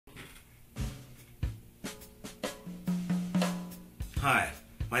Hi,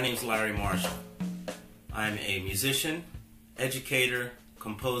 my name is Larry Marshall. I'm a musician, educator,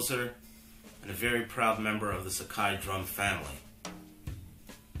 composer, and a very proud member of the Sakai drum family.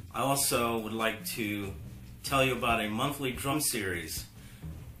 I also would like to tell you about a monthly drum series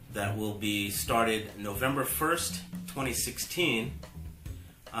that will be started November 1st, 2016.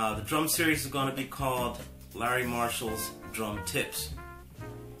 The drum series is going to be called Larry Marshall's Drum Tips.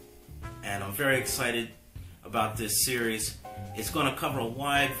 And I'm very excited about this series. It's going to cover a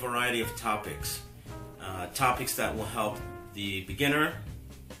wide variety of topics. Topics that will help the beginner,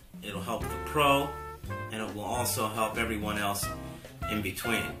 it'll help the pro, and it will also help everyone else in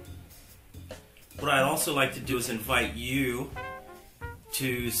between. What I'd also like to do is invite you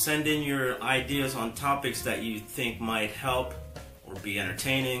to send in your ideas on topics that you think might help or be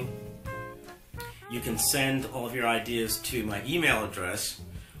entertaining. You can send all of your ideas to my email address,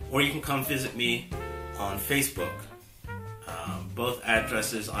 or you can come visit me on Facebook. Both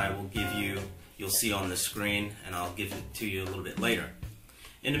addresses I will give you, you'll see on the screen, and I'll give it to you a little bit later.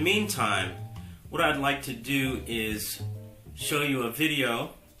 In the meantime, what I'd like to do is show you a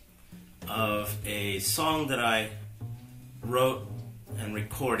video of a song that I wrote and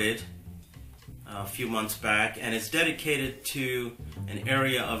recorded a few months back, and it's dedicated to an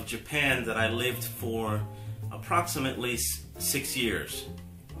area of Japan that I lived for approximately 6 years.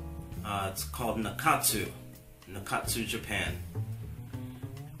 It's called Nakatsu, Japan.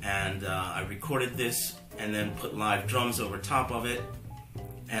 And I recorded this and then put live drums over top of it,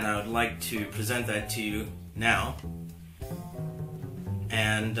 and I would like to present that to you now.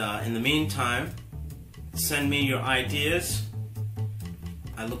 And in the meantime, send me your ideas.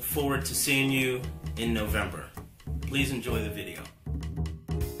 I look forward to seeing you in November. Please enjoy the video.